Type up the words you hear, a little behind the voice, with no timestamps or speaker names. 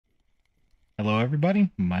Hello,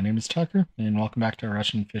 everybody. My name is Tucker, and welcome back to our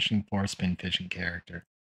Russian fishing for spin fishing character.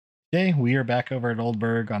 Today, we are back over at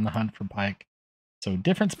Oldberg on the hunt for pike. So,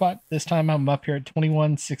 different spot. This time, I'm up here at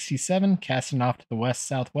 2167, casting off to the west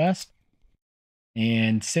southwest.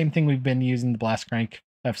 And same thing, we've been using the blast crank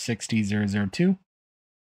F60002.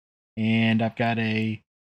 And I've got a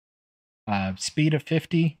speed of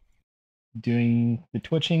 50 doing the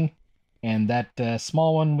twitching. And that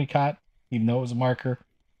small one we caught, even though it was a marker,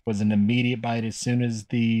 was an immediate bite as soon as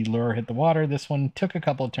the lure hit the water. This one took a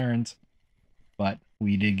couple of turns, but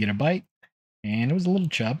we did get a bite, and it was a little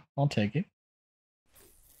chub. I'll take it.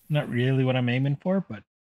 Not really what I'm aiming for, but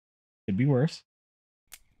could be worse.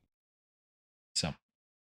 So,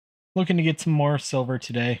 looking to get some more silver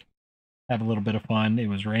today. Have a little bit of fun. It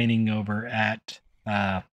was raining over at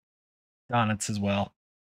Donut's as well,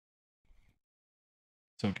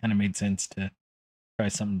 so it kind of made sense to try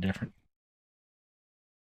something different.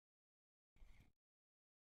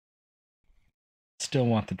 Still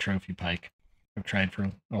want the trophy pike. I've tried for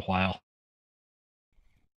a while.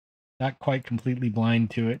 Not quite completely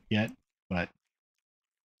blind to it yet, but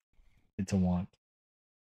it's a want.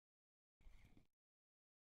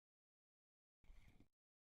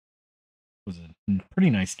 It was a pretty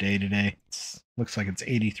nice day today. Looks like it's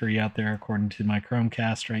 83 out there according to my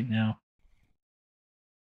Chromecast right now.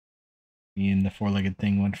 And the four-legged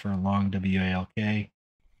thing went for a long WALK.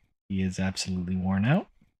 He is absolutely worn out,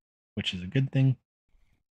 which is a good thing.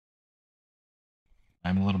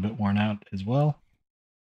 I'm a little bit worn out as well.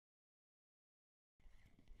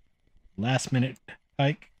 Last minute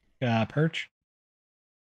pike perch.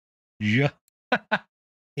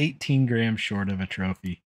 18 grams short of a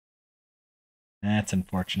trophy. That's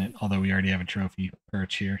unfortunate, although we already have a trophy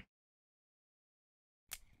perch here.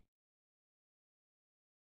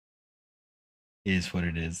 Is what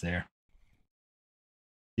it is there.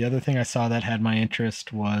 The other thing I saw that had my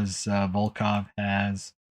interest was Volkov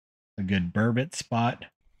has a good burbot spot,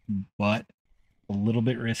 but a little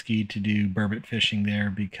bit risky to do burbot fishing there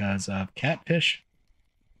because of catfish,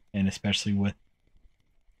 and especially with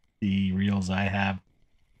the reels I have.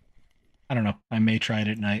 I don't know. I may try it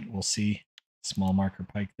at night. We'll see. Small marker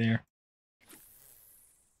pike there.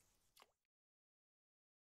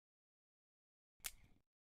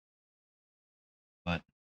 But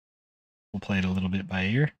we'll play it a little bit by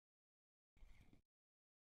ear.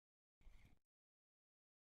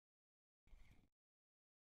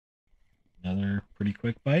 Another pretty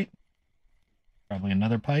quick bite. Probably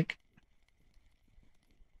another pike.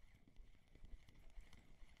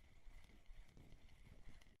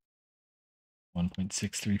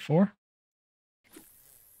 1.634.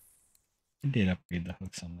 I did upgrade the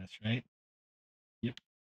hooks on this, right? Yep.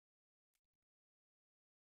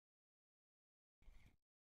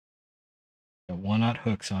 Got 1/0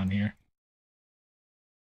 hooks on here.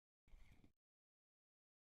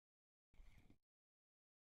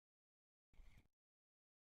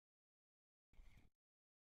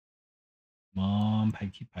 Mom,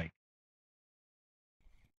 pikey pike.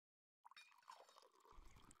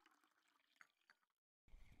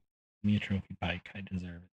 Give me a trophy pike. I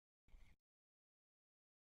deserve it.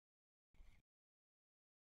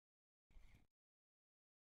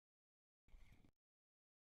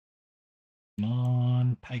 Come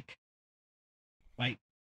on, pike. Bite.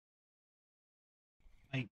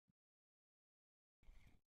 Bite.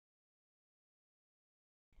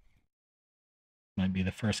 Might be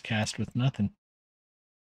the first cast with nothing.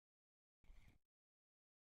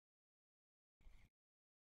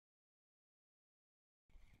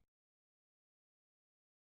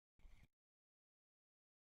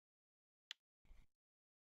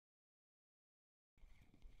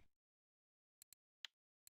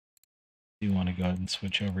 Do want to go ahead and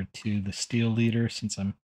switch over to the steel leader since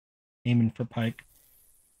I'm aiming for pike.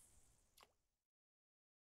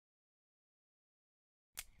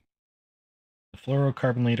 The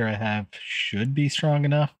fluorocarbon leader I have should be strong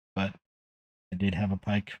enough, but I did have a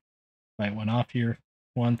pike bite one off here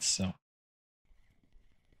once, so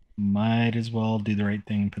might as well do the right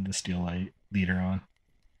thing and put the steel leader on.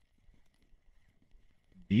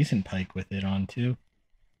 Decent pike with it on too.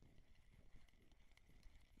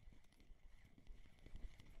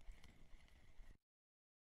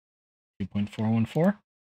 .414.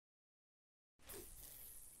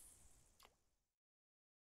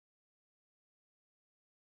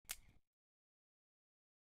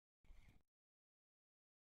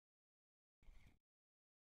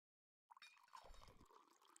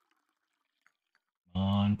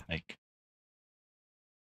 On pike.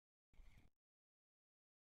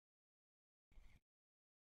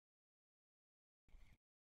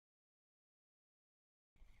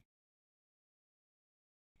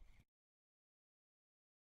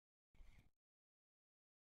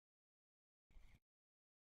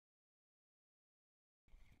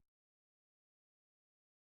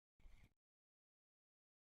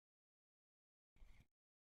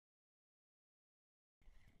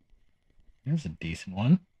 Here's a decent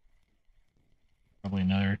one. Probably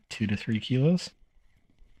another 2 to 3 kilos.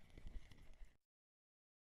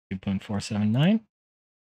 2.479.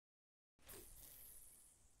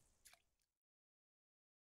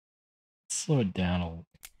 Slow it down a little.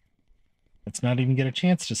 Let's not even get a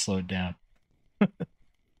chance to slow it down.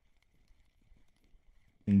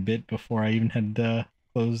 And bit before I even had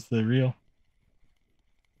closed the reel.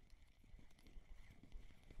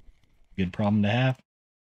 Good problem to have.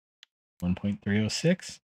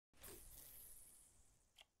 1.306.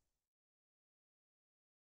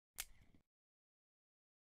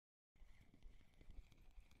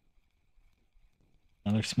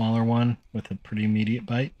 Another smaller one with a pretty immediate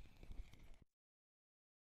bite.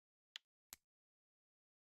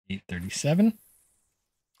 837.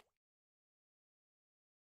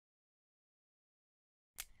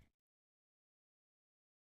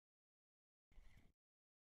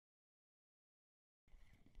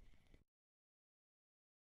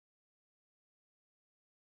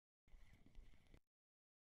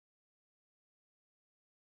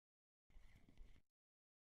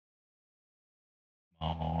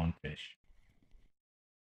 Come on, fish.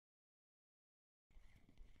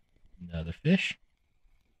 Another fish.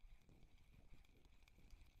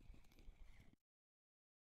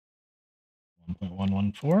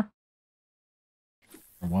 1.114 or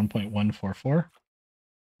 1.144.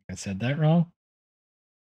 I said that wrong.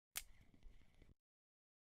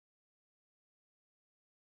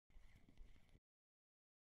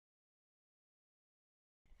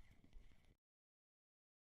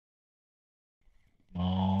 Come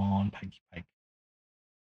on, pikey pike.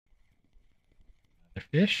 Another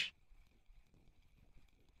fish.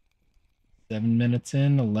 7 minutes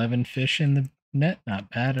in, 11 fish in the net. Not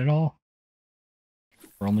bad at all.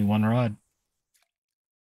 For only one rod.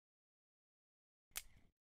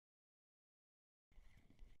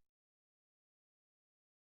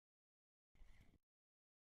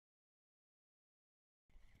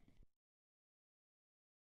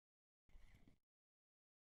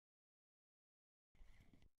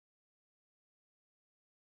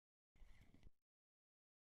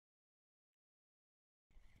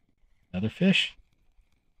 Another fish.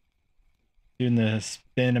 Doing the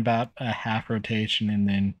spin about a half rotation and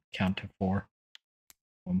then count to 4.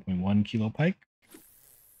 1.1 kilo pike.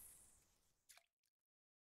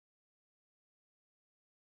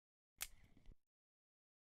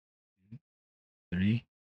 3,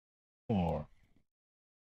 4.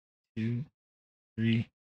 2, 3,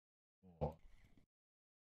 4.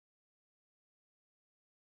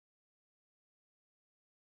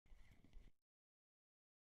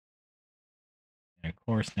 And of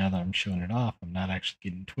course, now that I'm showing it off, I'm not actually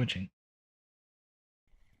getting twitching.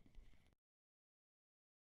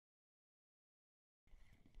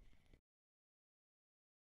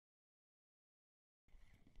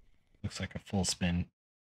 Looks like a full spin.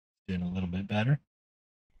 Doing a little bit better.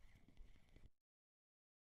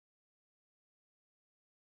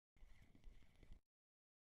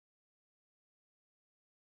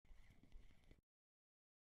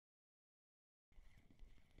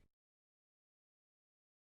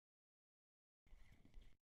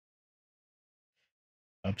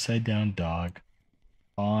 Upside down dog.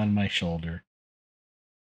 Paw on my shoulder.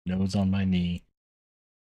 Nose on my knee.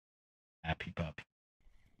 Happy puppy.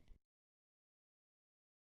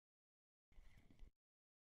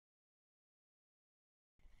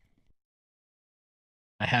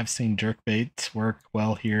 I have seen jerk baits work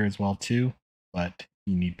well here as well too, but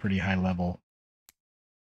you need pretty high level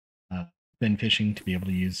fin fishing to be able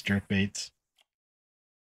to use jerk baits.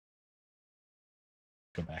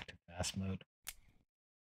 Go back to fast mode.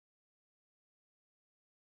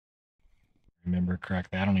 Remember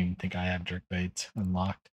correctly, I don't even think I have jerk baits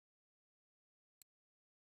unlocked.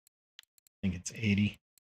 I think it's 80.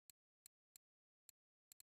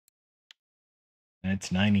 And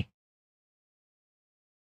it's 90.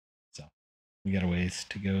 So we got a ways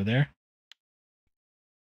to go there.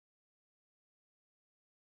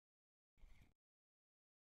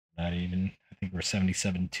 Not even, I think we're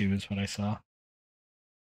 77.2 is what I saw.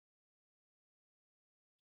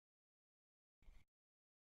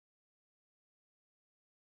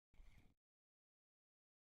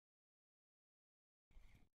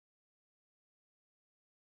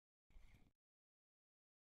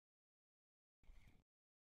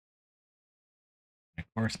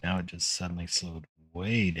 Of course, now it just suddenly slowed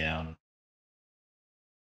way down.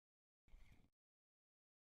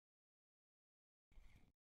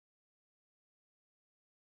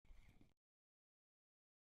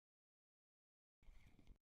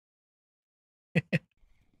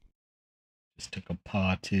 Just took a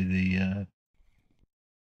paw to the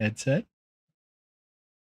headset.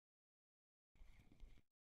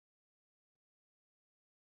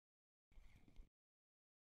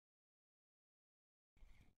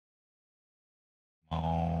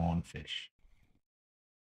 fish.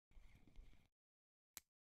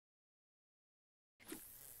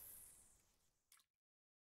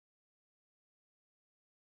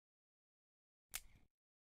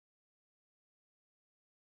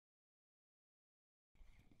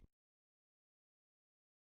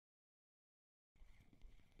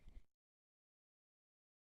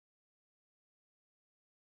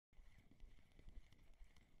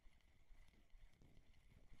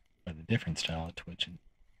 Or the different style of twitching.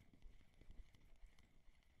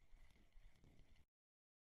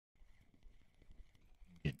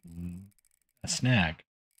 Getting a snag.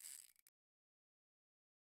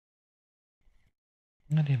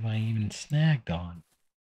 What have I even snagged on?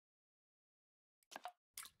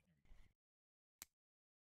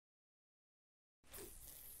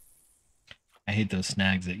 I hate those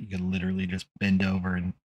snags that you could literally just bend over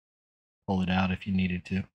and pull it out if you needed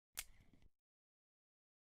to.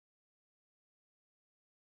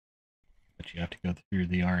 But you have to go through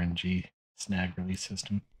the RNG snag release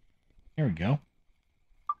system. There we go.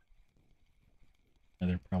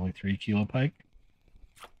 Another probably 3 kilo pike.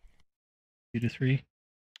 2 to 3.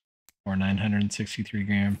 Or 963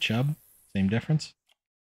 gram chub. Same difference.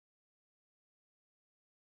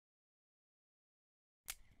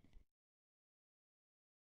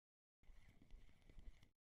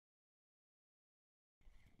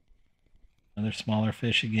 Another smaller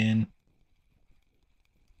fish again.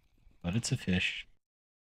 But it's a fish.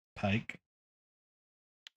 Pike.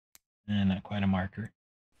 And not quite a marker.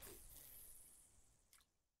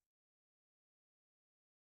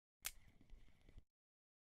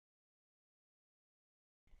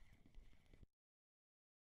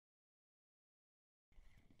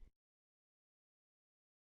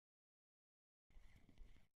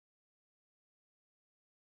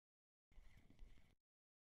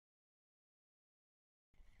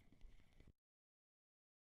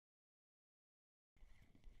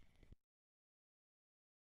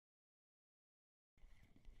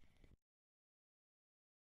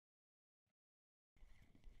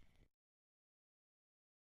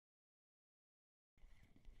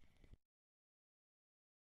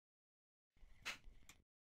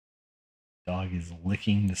 Dog is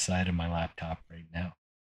licking the side of my laptop right now.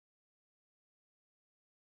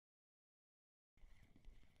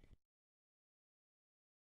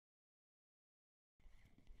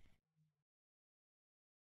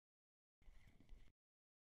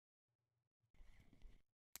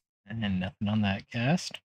 And nothing on that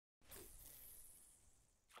cast.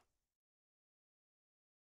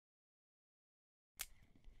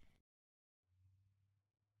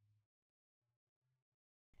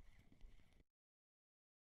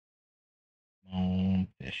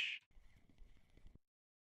 Fish.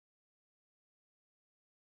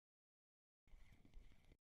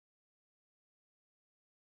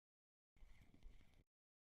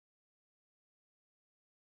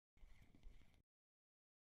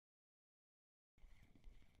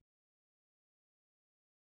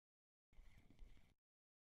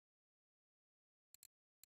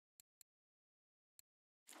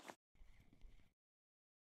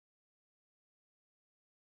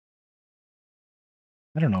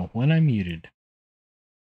 I don't know when I'm muted.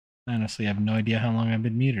 I honestly have no idea how long I've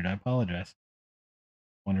been muted. I apologize.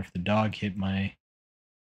 Wonder if the dog hit my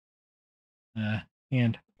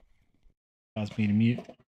hand. Caused me to mute.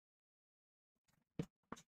 He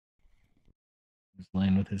was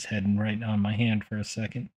laying with his head right on my hand for a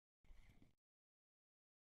second.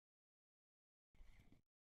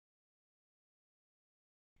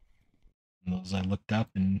 And those I looked up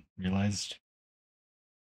and realized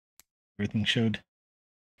everything showed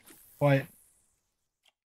quiet.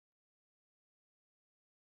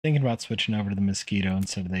 Thinking about switching over to the Mosquito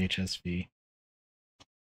instead of the HSV.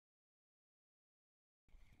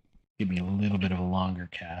 Give me a little bit of a longer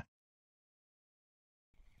cast.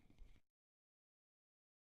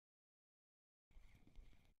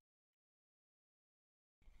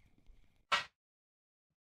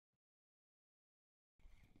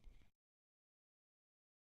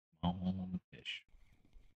 Fish.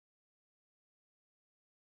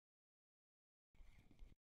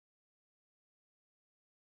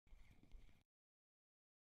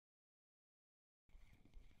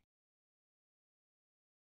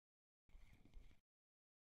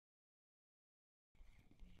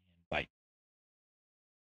 Bite.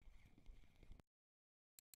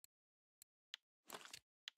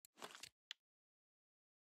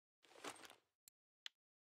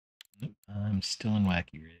 Nope, I'm still in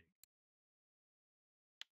Wacky Rig.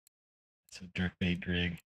 So jerkbait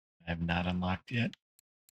rig I have not unlocked yet.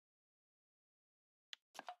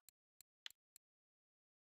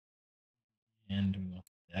 And we'll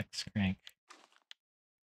X crank.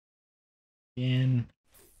 In.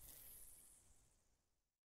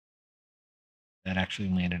 That actually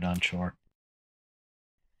landed on shore.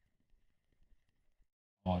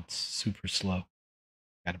 Oh, it's super slow.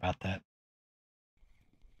 Forgot about that.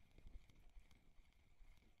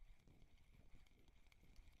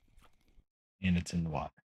 And it's in the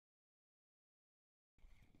water.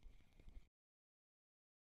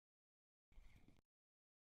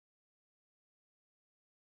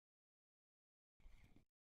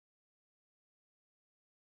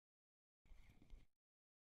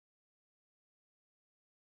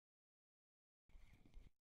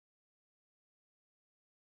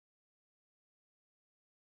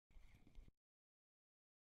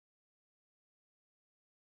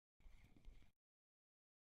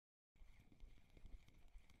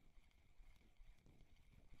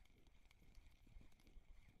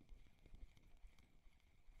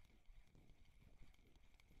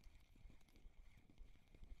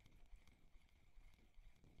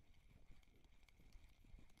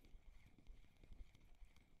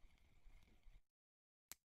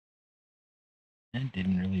 It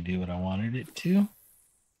didn't really do what I wanted it to.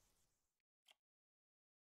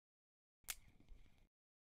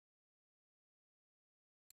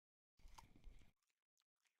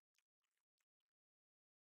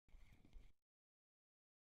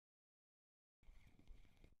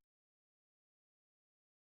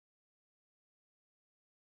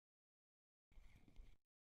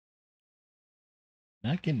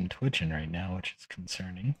 Not getting twitching right now, which is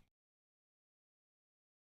concerning.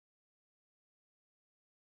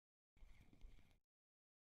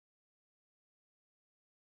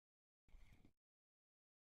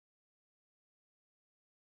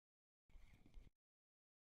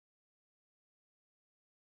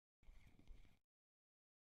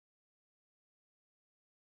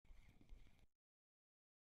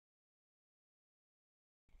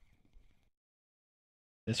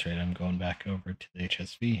 At this rate, I'm going back over to the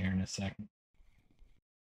HSV here in a second.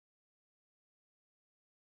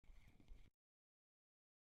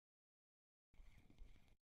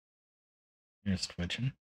 Here's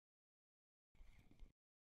twitching.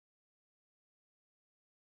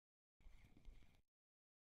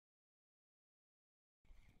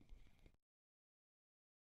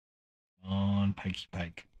 On Pikey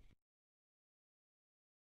Pike.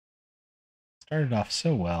 Started off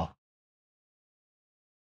so well.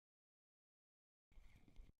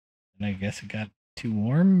 And I guess it got too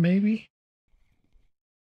warm, maybe?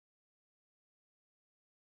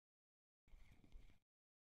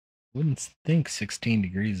 Wouldn't think 16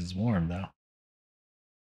 degrees is warm, though.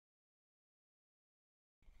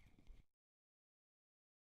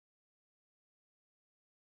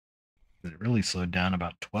 It really slowed down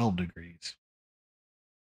about 12 degrees.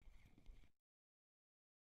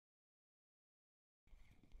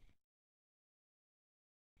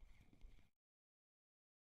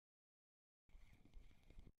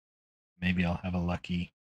 Maybe I'll have a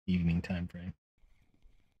lucky evening time frame.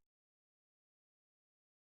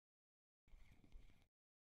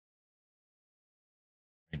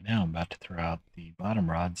 Right now, I'm about to throw out the bottom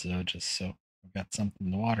rods, though, just so I've got something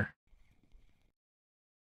in the water.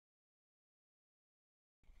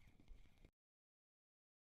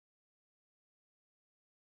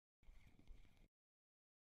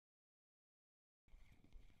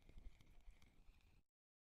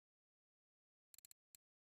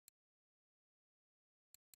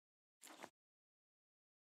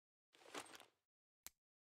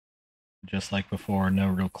 Just like before, no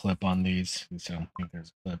real clip on these, so I don't think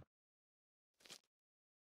there's a clip.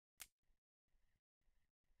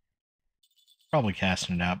 Probably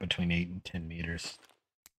casting it out between 8 and 10 meters.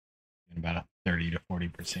 And about a 30 to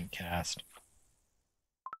 40% cast.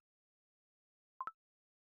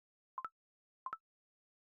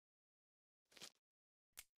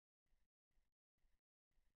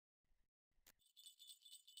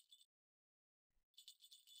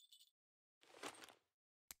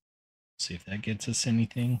 See if that gets us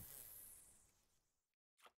anything.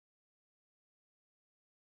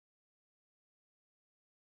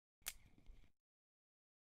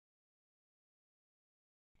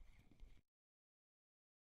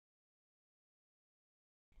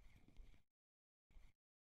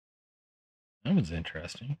 That was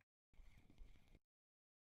interesting.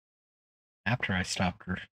 After I stopped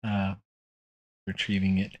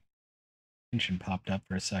retrieving it, tension popped up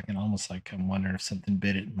for a second, almost like I'm wondering if something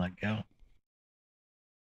bit it and let go.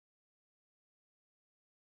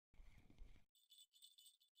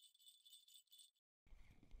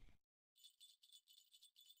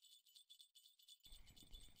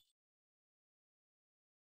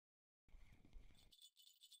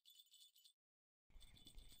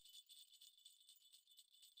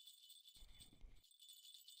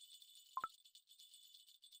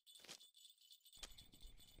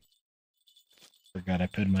 Forgot I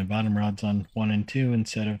put my bottom rods on 1 and 2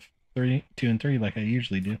 instead of 2 and 3 like I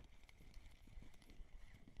usually do.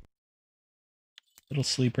 Little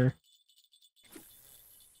sleeper.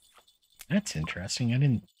 That's interesting. I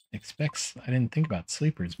didn't think about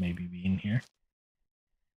sleepers maybe being here.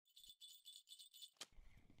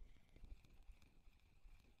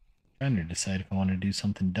 Trying to decide if I want to do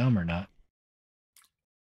something dumb or not.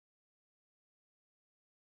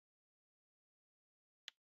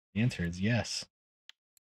 The answer is yes.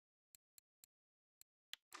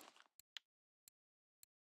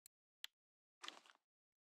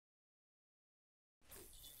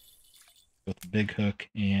 With the big hook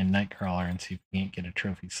and Nightcrawler and see if we can't get a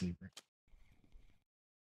trophy sleeper.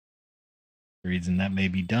 The reason that may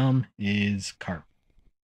be dumb is carp.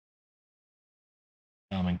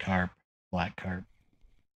 Common carp, black carp,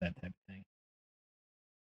 that type of thing.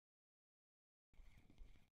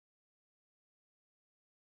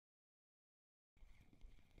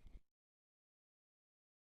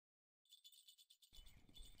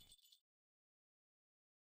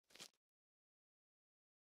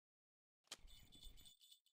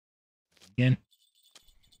 Again.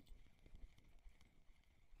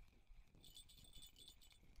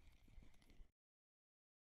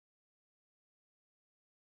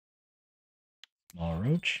 Small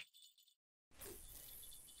roach.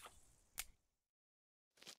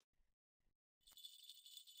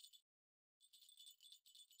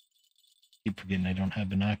 Keep forgetting I don't have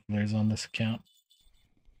binoculars on this account.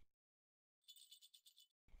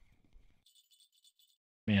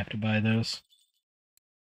 May have to buy those.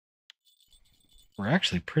 We're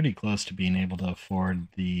actually pretty close to being able to afford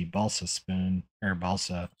the balsa spoon, or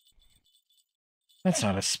balsa. That's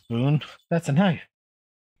not a spoon, that's a knife.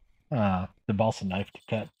 The balsa knife to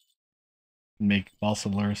cut and make balsa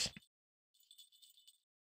lures.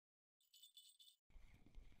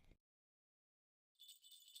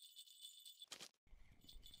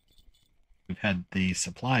 We've had the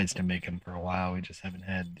supplies to make them for a while, we just haven't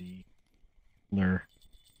had the lure,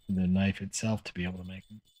 the knife itself to be able to make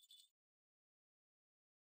them.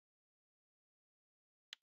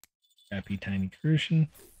 Crappy tiny crucian.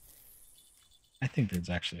 I think there's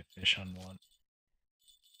actually a fish on one.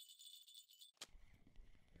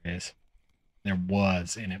 There is. There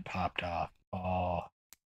was, and it popped off. Oh,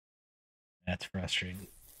 that's frustrating.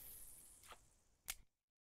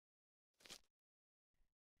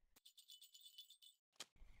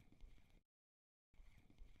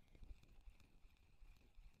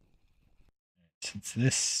 Since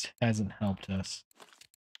this hasn't helped us,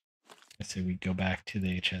 I say we go back to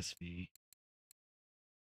the HSV.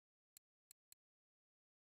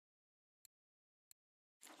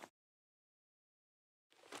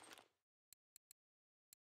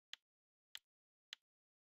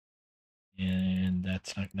 And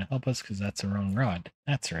that's not going to help us because that's the wrong rod.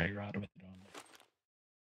 That's the right rod with it on there.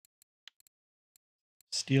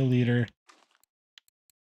 Steel leader.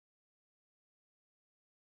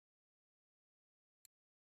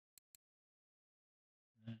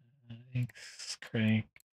 Thanks, crank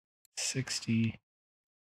 60.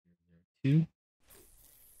 2.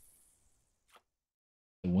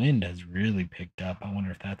 The wind has really picked up. I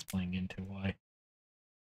wonder if that's playing into why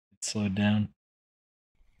it slowed down.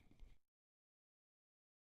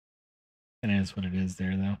 It is what it is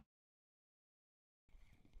there, though.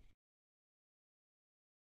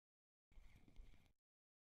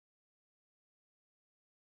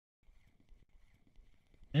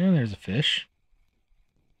 And there's a fish.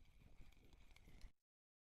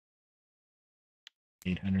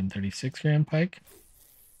 836-gram pike.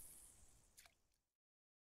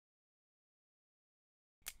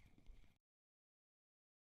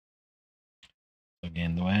 So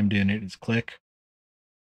again, the way I'm doing it is click,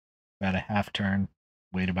 about a half turn,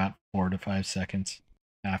 wait about 4 to 5 seconds,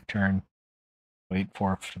 half turn, wait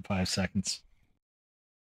 4 to 5 seconds.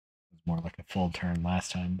 It was more like a full turn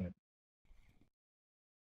last time, but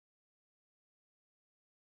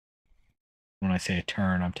when I say a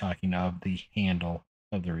turn, I'm talking of the handle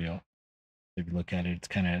of the reel. If you look at it, it's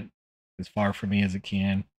kind of as far from me as it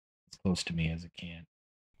can, as close to me as it can.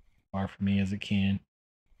 Far from me as it can,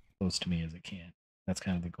 close to me as it can. That's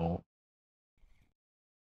kind of the goal.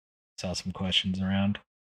 Saw some questions around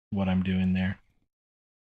what I'm doing there.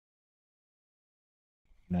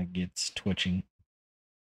 And that gets twitching.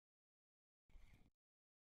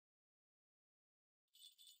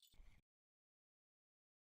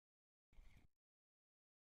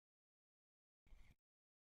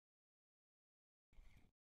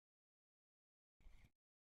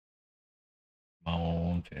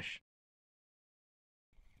 Bone fish.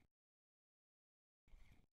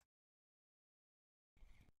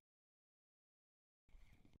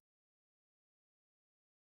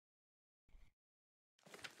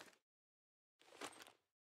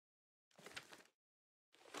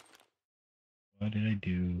 What did I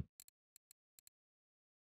do?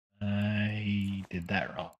 I did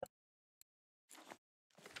that wrong.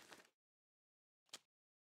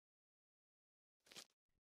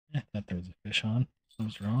 I thought there was a fish on. I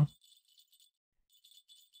was wrong.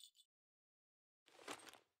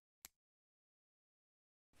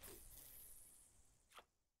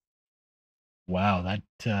 Wow,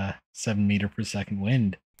 that 7 meter per second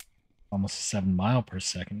wind, almost a 7 mile per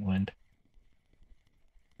second wind.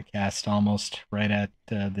 I cast almost right at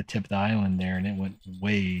the tip of the island there, and it went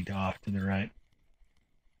way off to the right.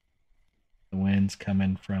 The wind's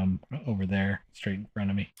coming from over there, straight in front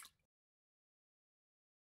of me.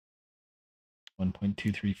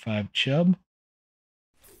 1.235 chub.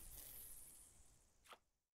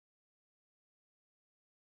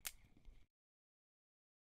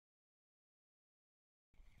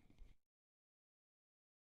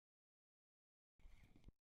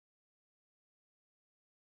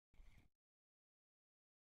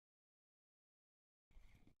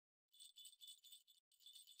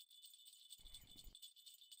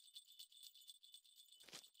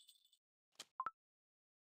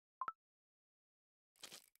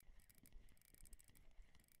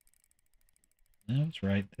 That's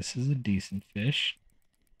right. This is a decent fish,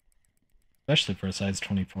 especially for a size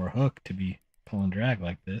 24 hook to be pulling drag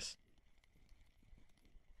like this.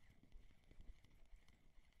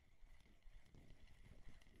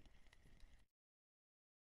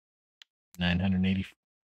 980,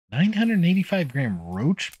 985-gram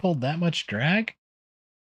roach pulled that much drag?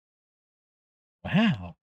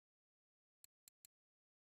 Wow.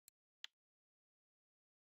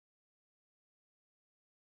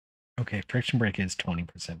 Okay, friction break is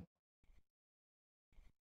 20%.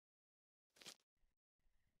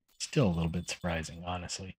 Still a little bit surprising,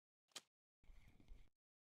 honestly.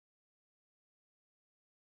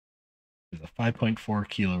 Because a 5.4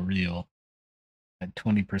 kilo reel at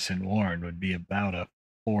 20% worn would be about a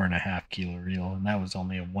 4.5 kilo reel, and that was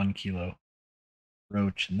only a 1 kilo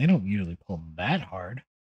roach, and they don't usually pull that hard.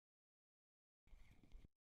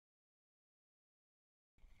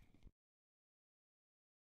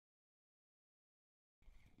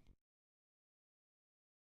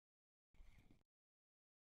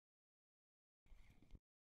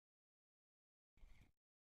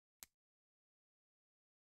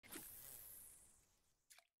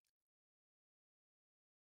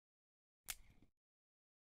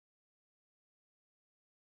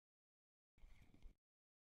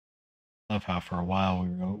 Love how for a while we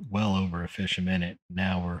were well over a fish a minute.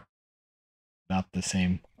 Now we're about the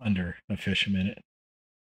same, under a fish a minute.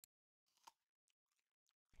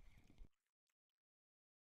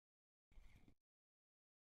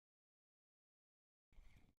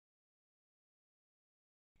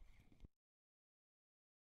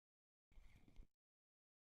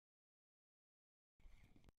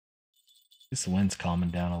 Just the wind's calming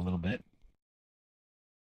down a little bit.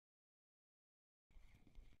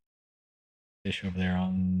 Fish over there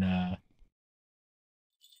on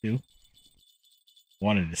 2.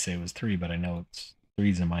 Wanted to say it was 3, but I know it's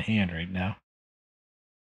 3's in my hand right now.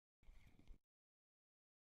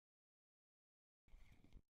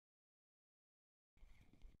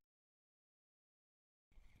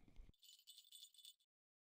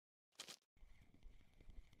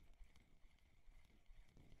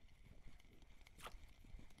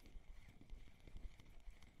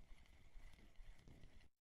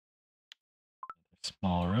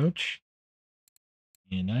 Small roach.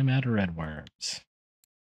 And I'm out of red worms.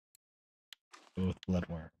 Both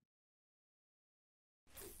bloodworm.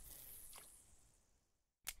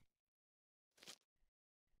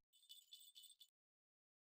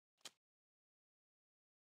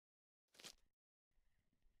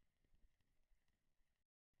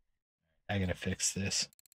 I gotta fix this.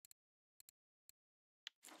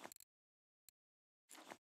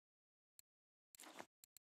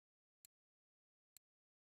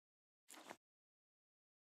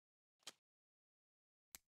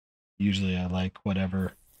 Usually I like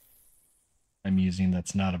whatever I'm using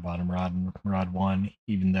that's not a bottom rod and rod 1,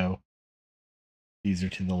 even though these are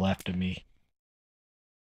to the left of me.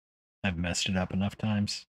 I've messed it up enough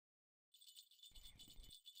times.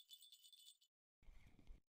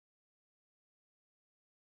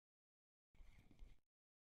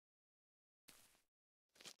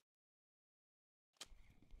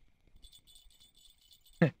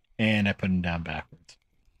 And I put them down backwards.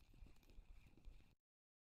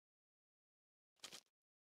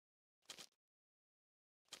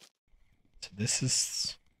 So this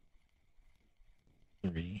is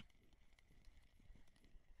 3.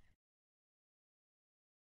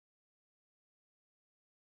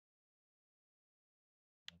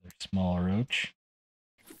 Another small roach.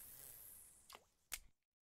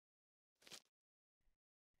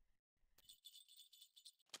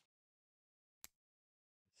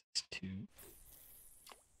 This is two.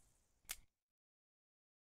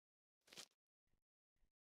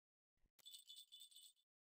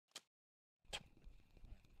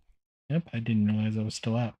 Yep, I didn't realize I was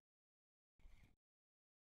still out.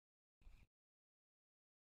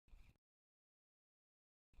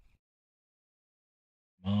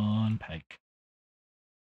 Come on, pike.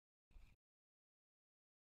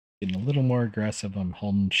 Getting a little more aggressive. I'm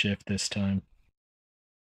holding shift this time.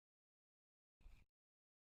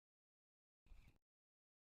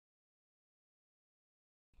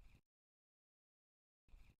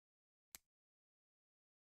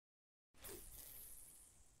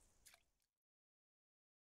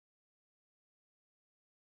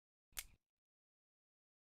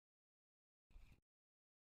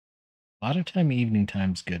 A lot of time, evening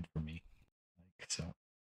time's good for me. So,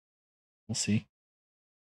 we'll see.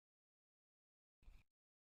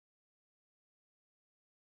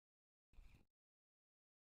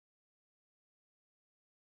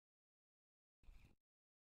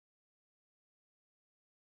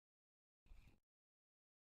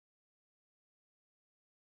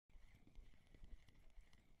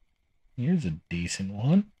 Here's a decent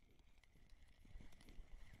one.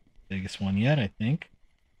 Biggest one yet, I think.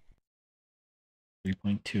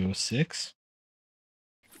 3.206.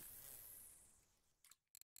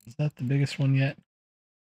 Is that the biggest one yet?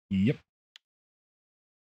 Yep.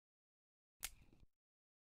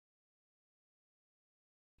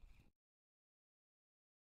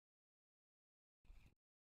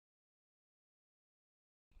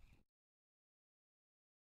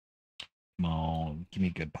 Come on, give me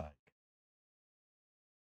a good pike.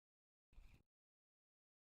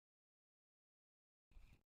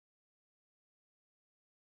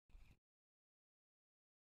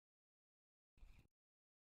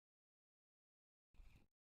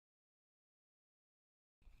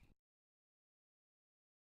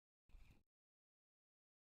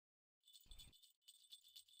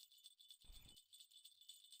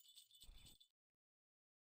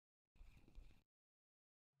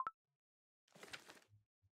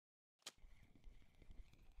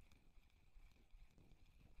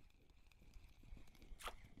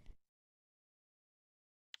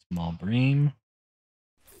 Small bream.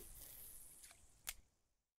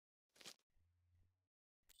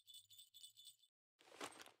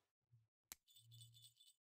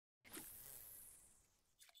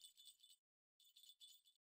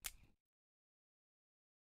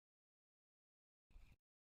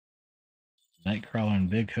 Nightcrawler and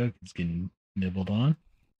Big Hook is getting nibbled on.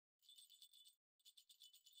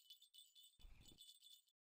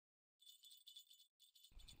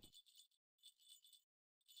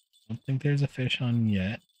 Don't think there's a fish on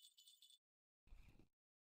yet.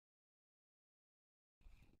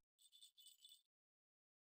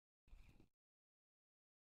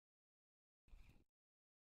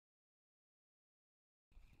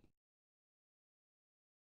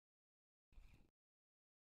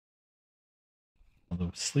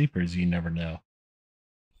 Although sleepers, you never know.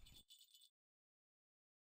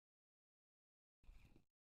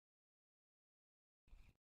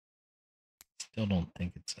 Still don't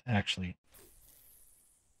think it's actually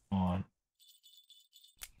on.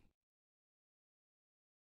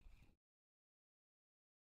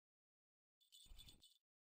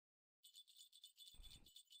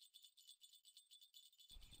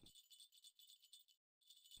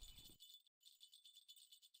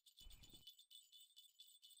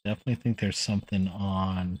 Definitely think there's something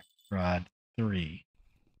on rod 3.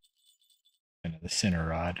 Kind of the center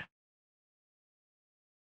rod.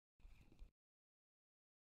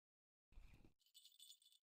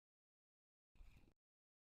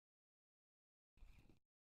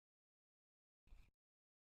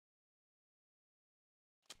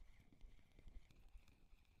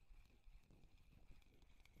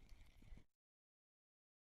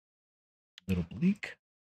 Little bleak.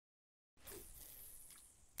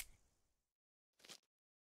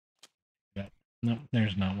 But no,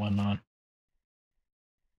 there's not one on.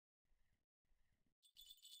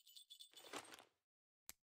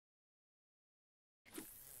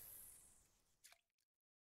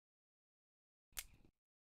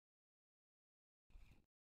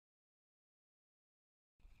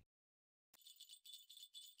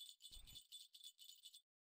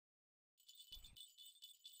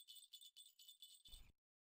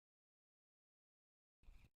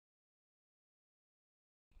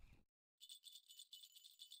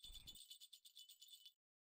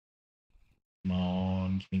 Come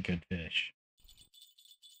on, give me good fish.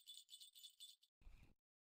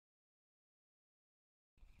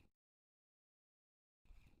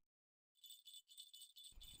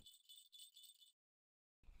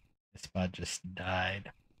 spot just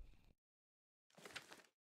died.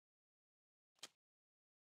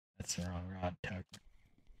 That's the wrong rod, Tucker.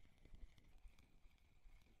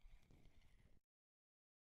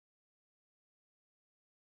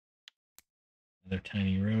 Another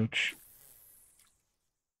tiny roach.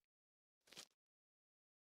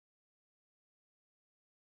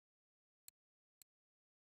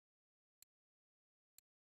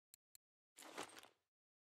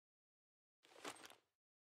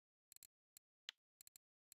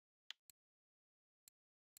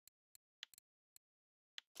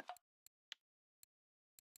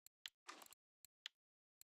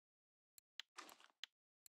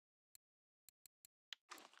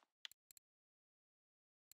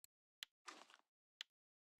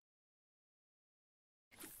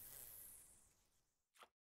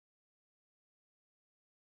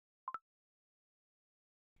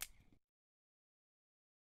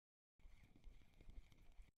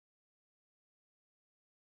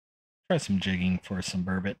 Try some jigging for some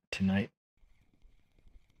burbot tonight.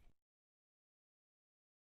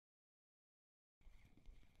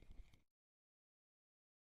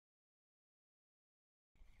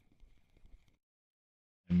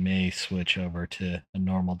 I may switch over to a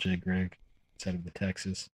normal jig rig instead of the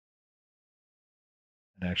Texas.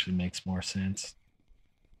 It actually makes more sense.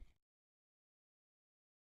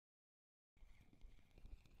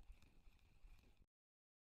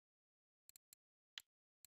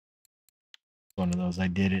 One of those I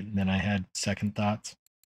did it and then I had second thoughts.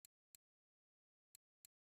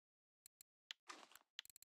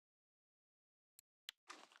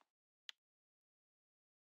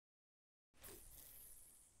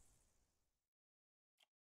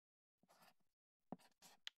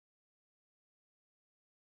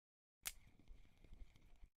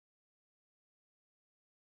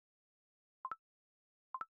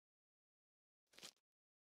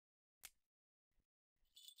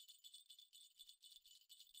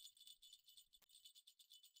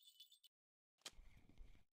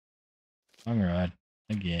 Wrong rod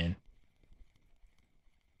again.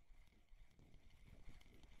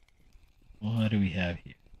 What do we have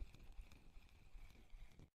here?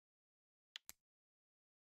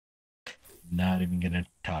 Not even going to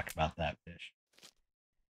talk about that fish.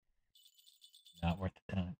 Not worth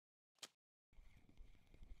the time.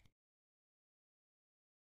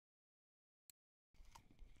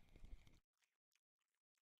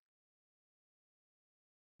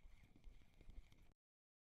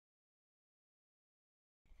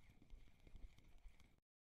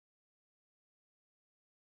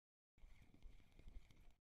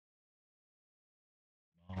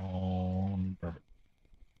 Oh, perfect.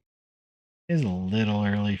 It is a little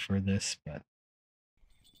early for this, but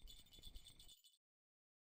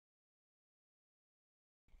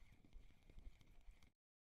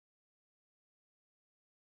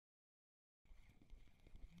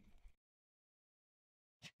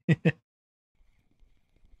I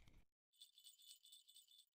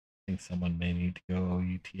think someone may need to go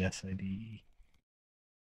UTSID.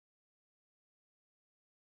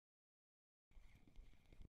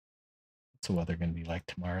 What's the weather going to be like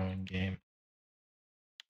tomorrow in game?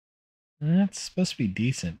 That's supposed to be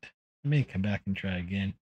decent. I may come back and try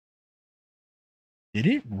again. Did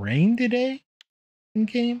it rain today in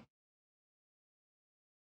game?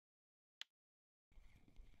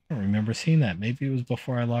 I don't remember seeing that. Maybe it was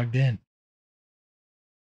before I logged in.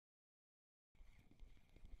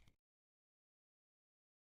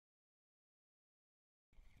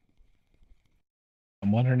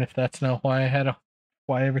 I'm wondering if that's not why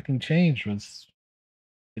why everything changed was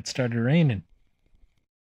it started raining.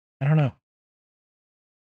 I don't know.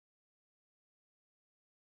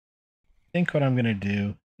 I think what I'm gonna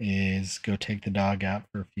do is go take the dog out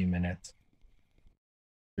for a few minutes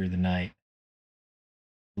through the night.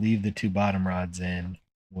 Leave the two bottom rods in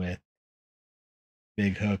with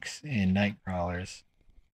big hooks and night crawlers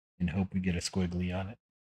and hope we get a squiggly on it.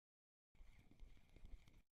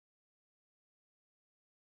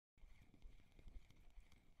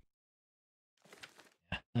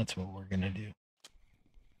 Yeah, that's what we're gonna do.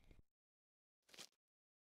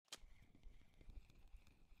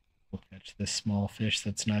 We'll catch this small fish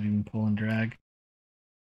that's not even pulling drag.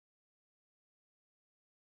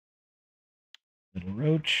 Little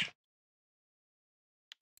roach.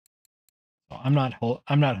 So I'm not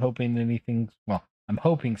hoping anything. Well, I'm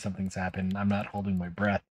hoping something's happened. I'm not holding my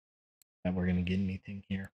breath that we're gonna get anything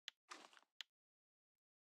here.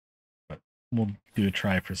 But we'll do a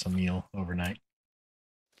try for some meal overnight.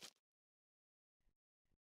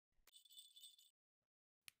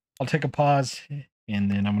 I'll take a pause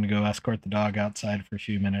and then I'm gonna go escort the dog outside for a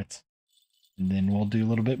few minutes. And then we'll do a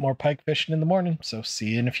little bit more pike fishing in the morning. So see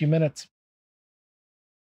you in a few minutes.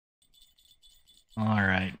 All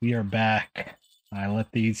right, we are back. I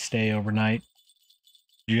let these stay overnight.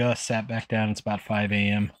 Just sat back down. It's about 5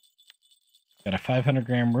 a.m. Got a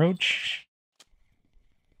 500-gram roach.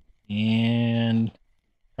 And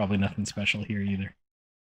probably nothing special here either.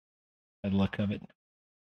 By the look of it.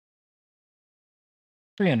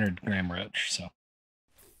 300-gram roach, so.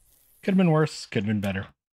 Could have been worse, could have been better.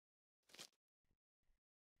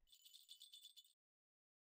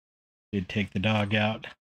 Did take the dog out,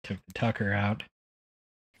 took the Tucker out,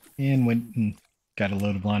 and went and got a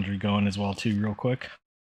load of laundry going as well too real quick.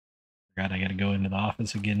 Forgot I got to go into the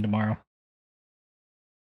office again tomorrow.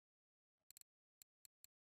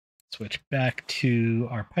 Switch back to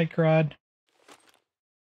our pike rod.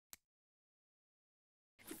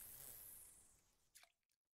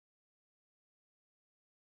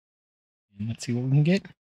 And let's see what we can get.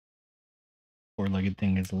 Four-legged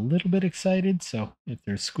thing is a little bit excited, so if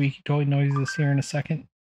there's squeaky toy noises here in a second,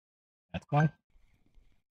 that's why.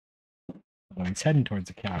 Although he's heading towards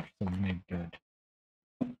the couch, so we may be good.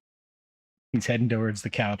 He's heading towards the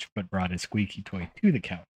couch, but brought his squeaky toy to the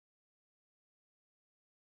couch.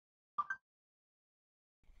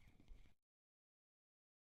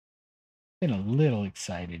 Been a little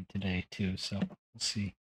excited today too, so we'll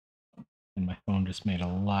see. And my phone just made a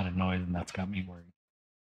lot of noise, and that's got me worried.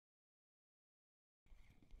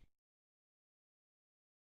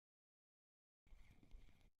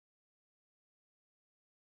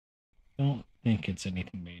 Don't think it's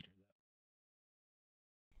anything major.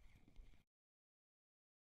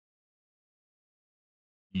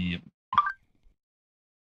 Yep.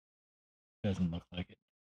 Doesn't look like it.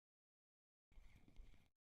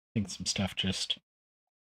 I think some stuff just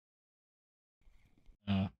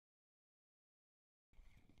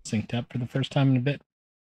synced up for the first time in a bit.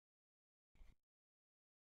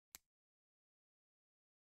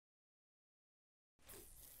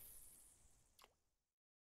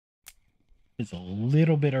 It's a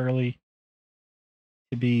little bit early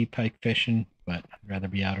to be pike fishing, but I'd rather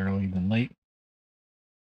be out early than late.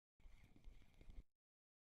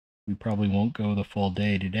 We probably won't go the full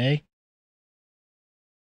day today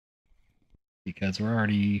because we're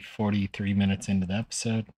already 43 minutes into the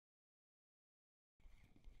episode.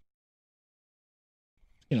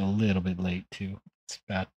 It's getting a little bit late too. It's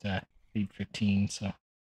about 8:15, so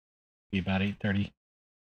be about 8:30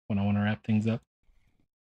 when I want to wrap things up.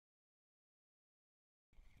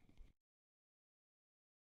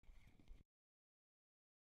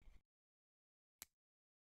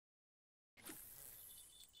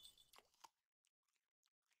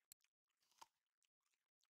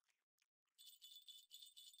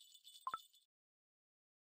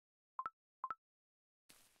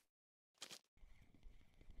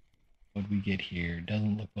 What do we get here?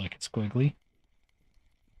 Doesn't look like it's squiggly.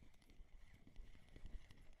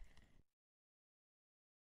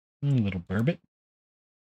 Little burbot.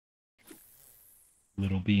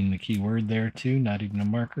 Little being the key word there too, not even a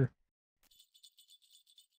marker.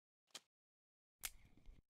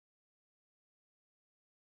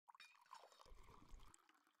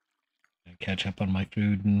 I catch up on my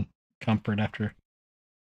food and comfort after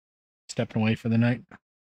stepping away for the night.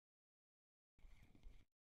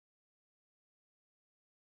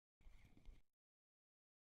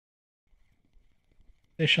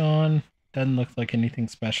 Fish on. Doesn't look like anything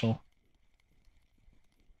special.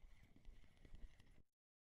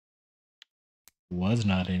 Was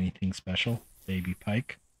not anything special. Baby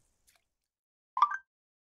pike.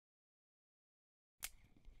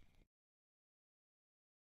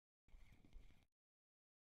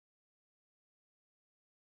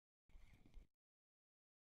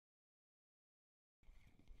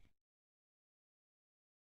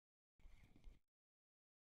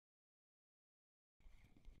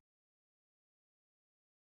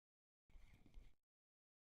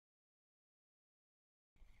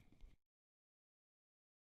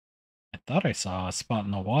 I thought I saw a spot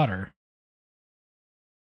in the water.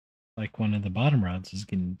 Like one of the bottom rods is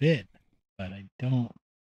getting bit, but I don't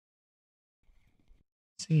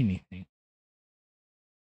see anything.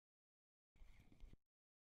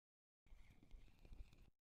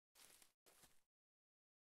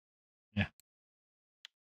 Yeah.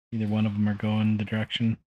 Either one of them are going the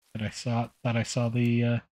direction that I saw. Thought I saw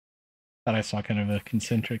kind of a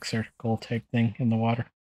concentric circle type thing in the water.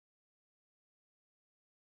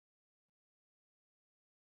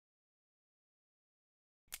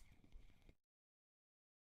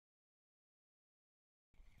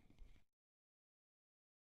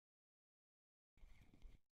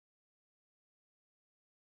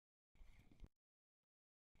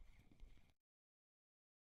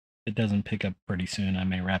 it doesn't pick up pretty soon, I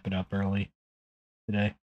may wrap it up early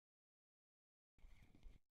today.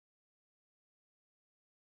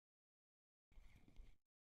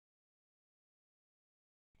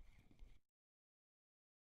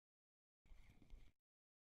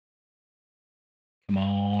 Come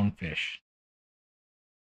on, fish.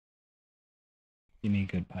 Give me a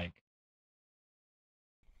good pike.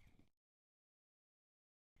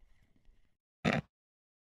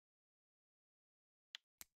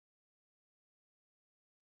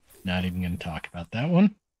 Not even going to talk about that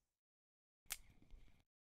one.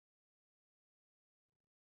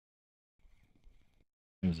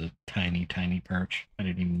 It was a tiny, tiny perch. I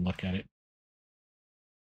didn't even look at it.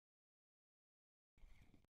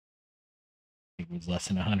 I think it was less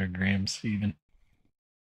than 100 grams even.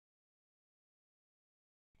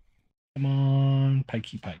 Come on,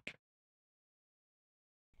 pikey pike.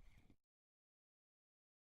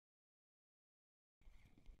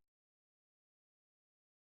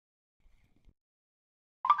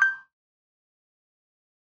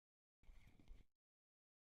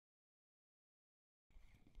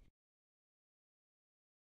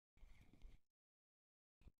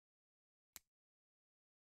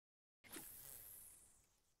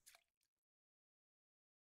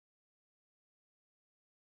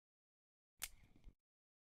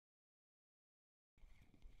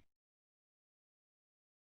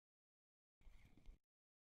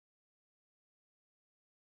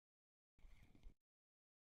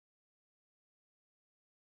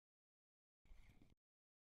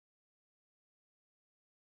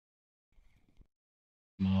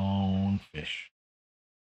 Come on, fish.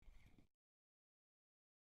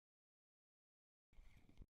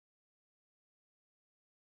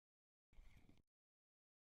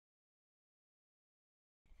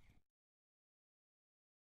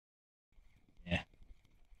 Yeah.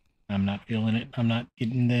 I'm not feeling it. I'm not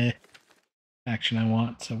getting the action I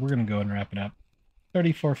want, so we're going to go and wrap it up.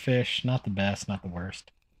 34 fish, not the best, not the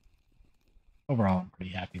worst. Overall, I'm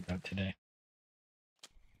pretty happy about today.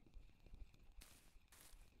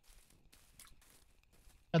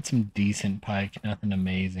 Got some decent pike, nothing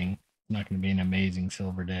amazing. Not going to be an amazing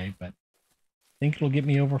silver day, but I think it'll get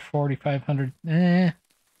me over 4,500. I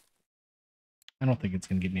don't think it's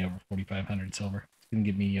going to get me over 4,500 silver. It's going to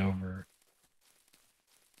get me over,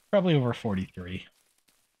 probably over 43.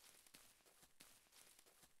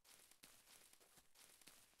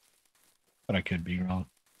 But I could be wrong.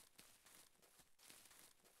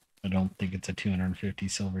 I don't think it's a 250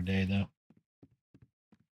 silver day, though.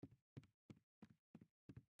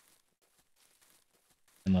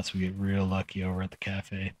 Unless we get real lucky over at the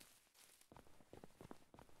cafe.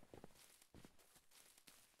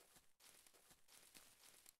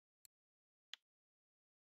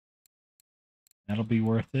 That'll be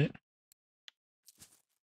worth it.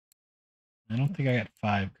 I don't think I got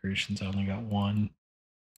 5 creations. I only got 1.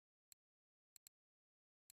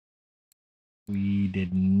 We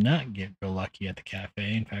did not get real lucky at the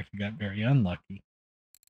cafe. In fact, we got very unlucky.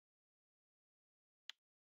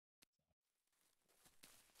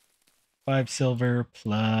 Five silver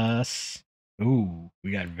plus. Ooh,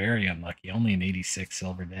 we got very unlucky. Only an 86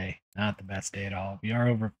 silver day. Not the best day at all. We are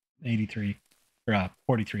over 83 or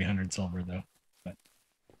 4,300 silver though. But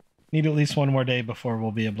need at least one more day before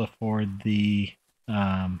we'll be able to afford the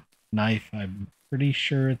knife. I'm pretty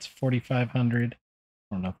sure it's 4,500.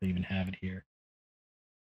 I don't know if they even have it here.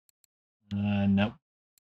 Nope.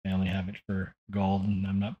 They only have it for gold, and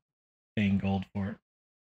I'm not paying gold for it.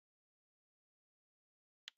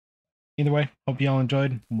 Either way, hope you all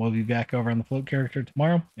enjoyed. We'll be back over on the float character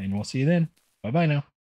tomorrow, and we'll see you then. Bye bye now.